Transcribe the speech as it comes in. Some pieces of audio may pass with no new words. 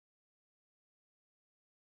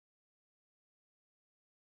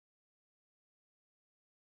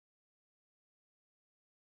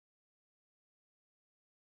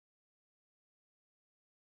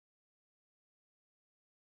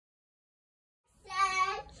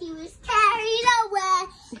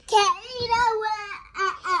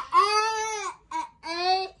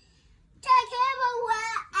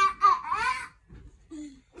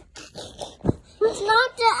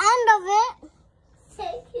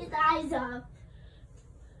eyes up.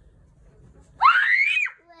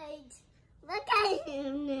 Wait, look at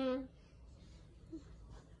him now.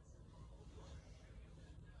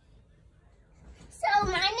 So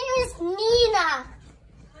my name is Nina.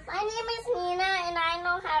 My name is Nina and I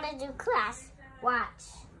know how to do class. Watch.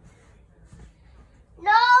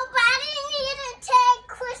 Nobody need to take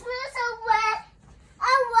Christmas away.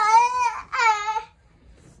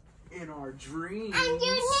 In our dreams. And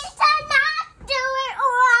you need to not do it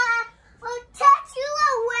or we'll take you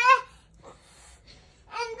away.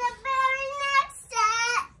 And the very next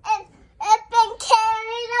day, it's been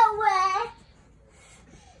carried away.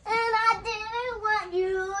 And I didn't want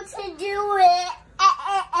you to do it.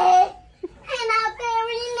 And the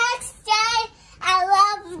very next day, I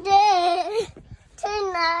loved it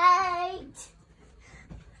tonight.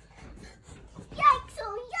 Yikes,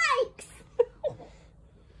 oh yikes.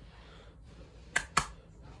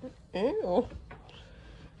 Ew.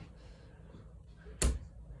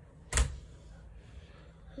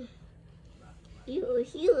 He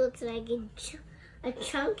looks like a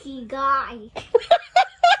chunky guy.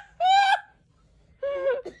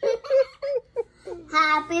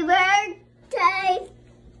 Happy birthday.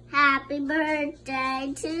 Happy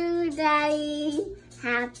birthday to Daddy.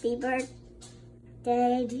 Happy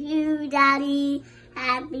birthday to Daddy.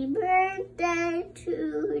 Happy birthday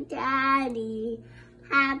to Daddy.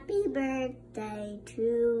 Happy birthday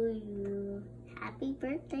to you. Happy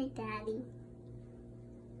birthday, Daddy.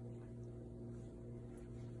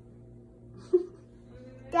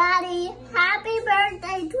 Daddy, happy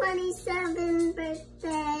birthday, 27th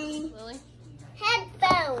birthday. Really?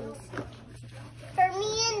 Headphones for me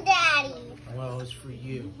and Daddy. Well, it's for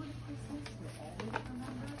you.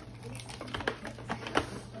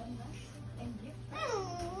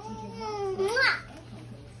 Mwah.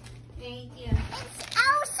 Thank you. It's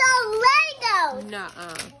also Legos.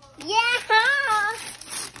 Nuh-uh. Yeah.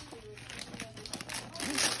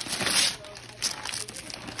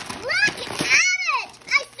 Look at it.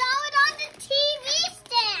 I saw it on the TV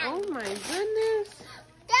stand. Oh my goodness.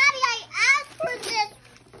 Daddy, I asked for this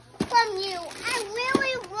from you. I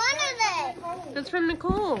really wanted it. That's from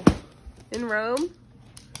Nicole in Rome.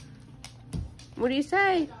 What do you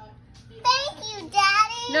say? Thank you,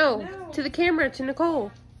 Daddy. No, to the camera, to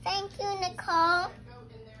Nicole. Thank you, Nicole.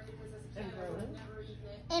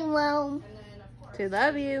 In Rome. To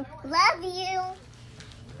love you. Love you.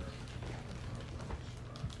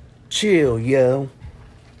 Chill, yo.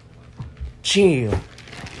 Chill.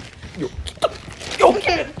 Yo,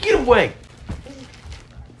 get away.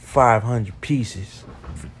 500 pieces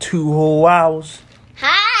for 2 whole hours.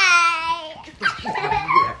 Hi.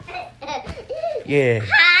 Yeah.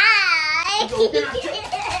 Hi.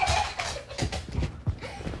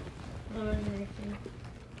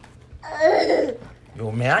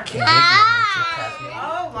 Yo, man, I can't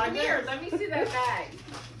Oh, my goodness. Let me see that bag.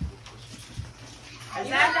 Is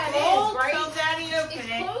that old? Tell Daddy to open it.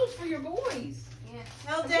 It's closed for your boys.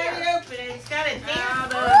 Tell Daddy to open it. It's got a damn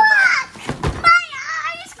Look! My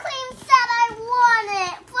ice cream said I want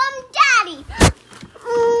it from Daddy.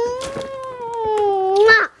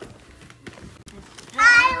 Mwah. I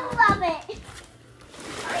love it.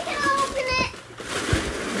 I can open it.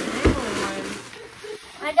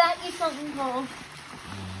 I got you something cool.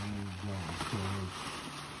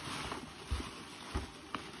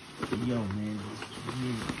 Yo, man.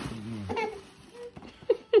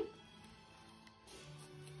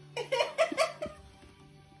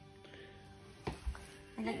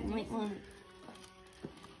 I got the right one.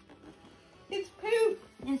 It's poop.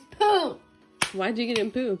 It's poop. Why'd you get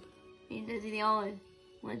him poop? He does the always.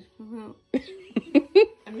 What's poop? I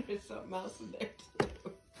mean, there's something else in there too.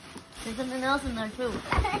 There's something else in there too.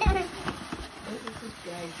 This is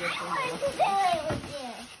different.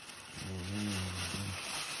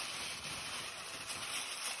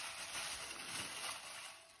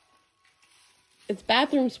 It's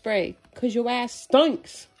bathroom spray, cause your ass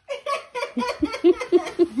stinks.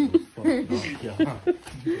 Wait,